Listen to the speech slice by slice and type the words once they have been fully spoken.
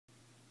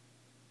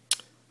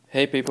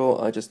Hey people,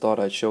 I just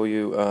thought I'd show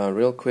you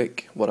real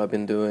quick what I've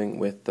been doing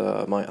with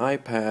my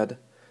iPad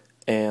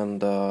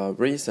and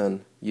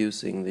Reason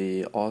using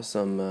the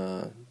awesome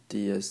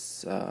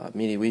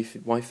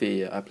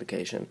DSMidiWifi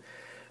application.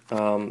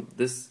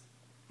 This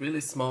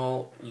really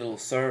small little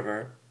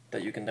server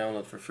that you can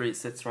download for free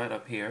sits right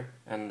up here,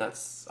 and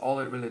that's all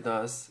it really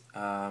does.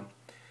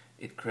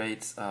 It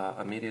creates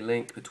a MIDI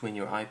link between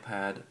your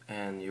iPad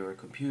and your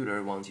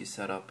computer once you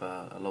set up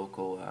a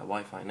local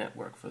Wi-Fi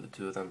network for the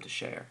two of them to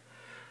share.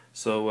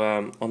 So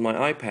on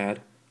my iPad,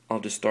 I'll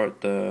just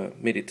start the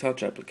Midi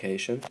Touch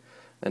application,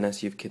 and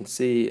as you can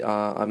see,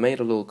 I made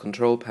a little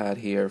control pad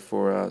here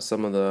for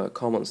some of the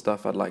common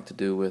stuff I'd like to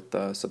do with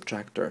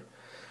Subtractor.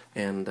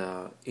 And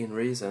in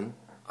Reason,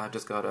 I've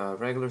just got a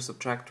regular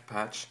Subtractor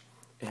patch,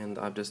 and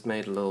I've just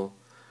made a little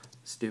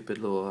stupid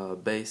little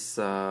bass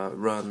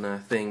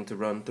run thing to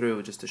run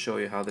through just to show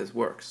you how this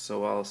works.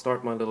 So I'll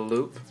start my little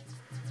loop,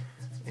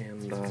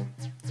 and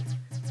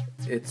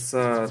it's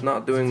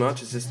not doing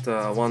much, it's just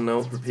one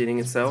note repeating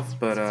itself,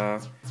 but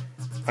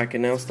I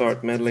can now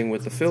start meddling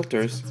with the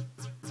filters.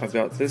 I've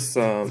got this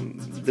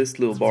this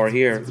little bar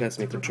here lets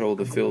me control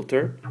the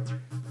filter,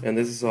 and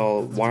this is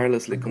all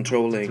wirelessly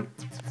controlling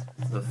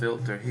the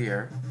filter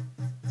here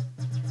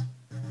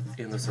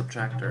in the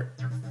Subtractor.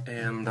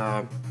 And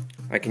I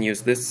can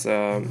use this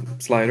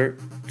slider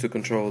to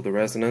control the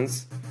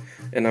resonance,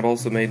 and I've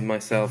also made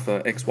myself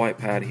a XY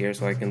pad here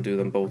so I can do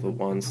them both at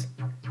once.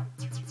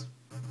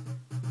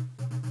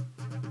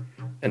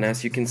 And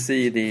as you can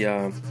see,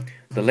 the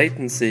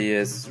latency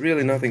is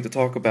really nothing to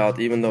talk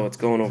about, even though it's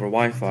going over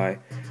Wi-Fi.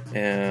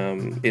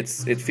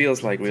 It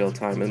feels like real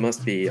time. It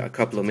must be a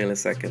couple of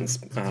milliseconds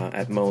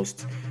at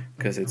most,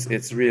 because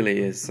it's really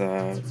is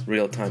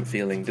real time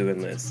feeling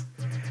doing this.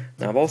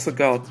 Now I've also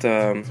got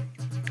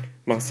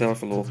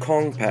myself a little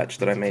Kong patch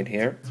that I made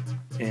here,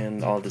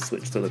 and I'll just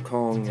switch to the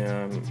Kong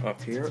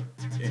up here,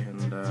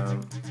 and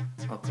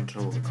I'll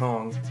control the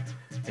Kong,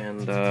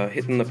 and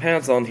hitting the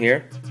pads on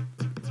here.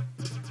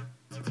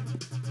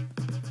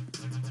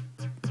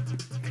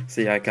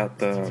 See, I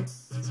got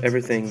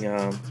everything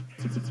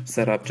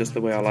set up just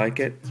the way I like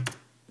it,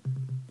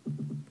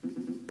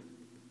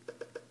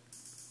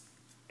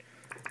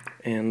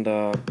 and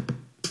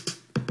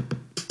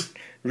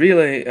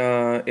really,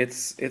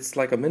 it's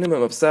like a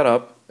minimum of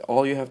setup.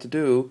 All you have to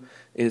do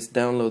is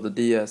download the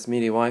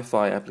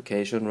DSMidiWifi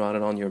application, run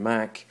it on your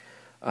Mac,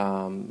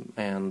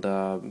 and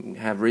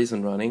have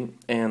Reason running,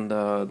 and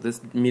this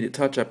Midi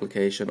Touch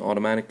application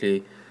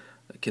automatically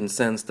can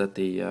sense that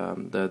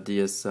the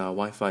DS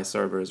Wi-Fi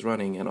server is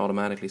running and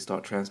automatically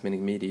start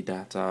transmitting MIDI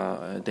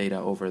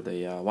data over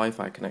the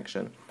Wi-Fi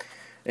connection.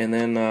 And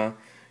then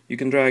you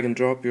can drag and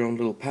drop your own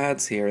little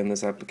pads here in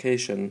this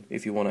application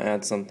if you want to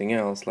add something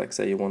else. Like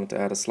say you wanted to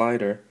add a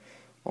slider,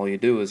 all you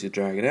do is you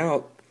drag it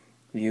out,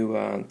 you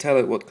tell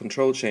it what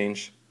control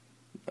change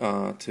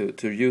to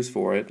use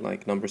for it.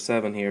 Like number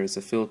 7 here is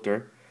a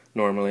filter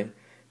normally,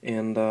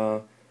 and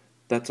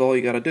that's all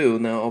you got to do.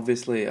 Now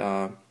obviously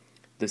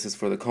this is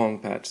for the Kong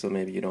patch, so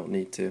maybe you don't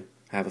need to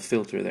have a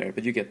filter there,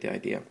 but you get the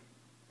idea.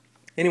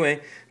 Anyway,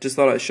 just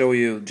thought I'd show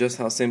you just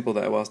how simple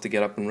that was to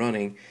get up and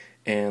running,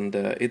 and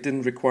it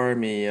didn't require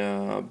me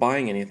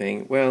buying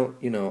anything. Well,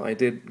 you know, I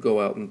did go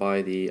out and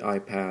buy the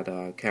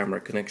iPad camera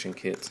connection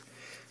kit,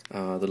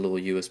 the little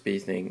USB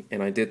thing,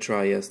 and I did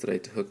try yesterday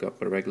to hook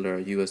up a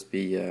regular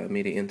USB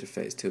MIDI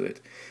interface to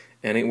it,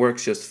 and it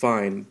works just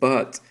fine,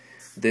 but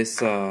this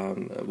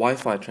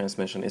Wi-Fi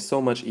transmission is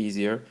so much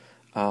easier.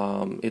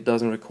 It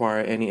doesn't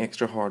require any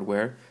extra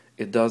hardware.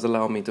 It does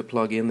allow me to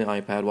plug in the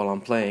iPad while I'm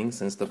playing,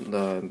 since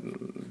the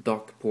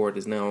dock port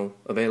is now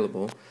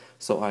available,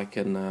 so I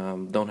can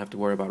don't have to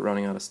worry about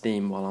running out of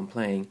steam while I'm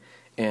playing.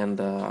 And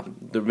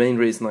the main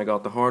reason I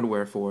got the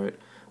hardware for it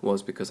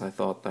was because I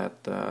thought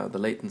that the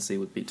latency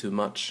would be too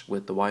much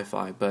with the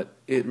Wi-Fi, but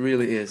it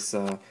really is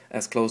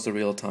as close to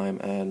real time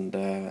and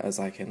as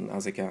I can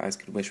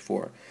wish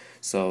for.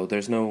 So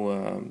there's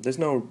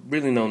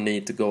really no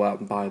need to go out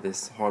and buy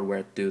this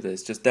hardware to do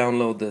this. Just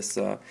download this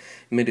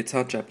Midi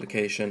Touch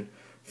application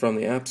from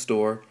the App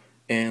Store,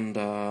 and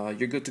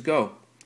you're good to go.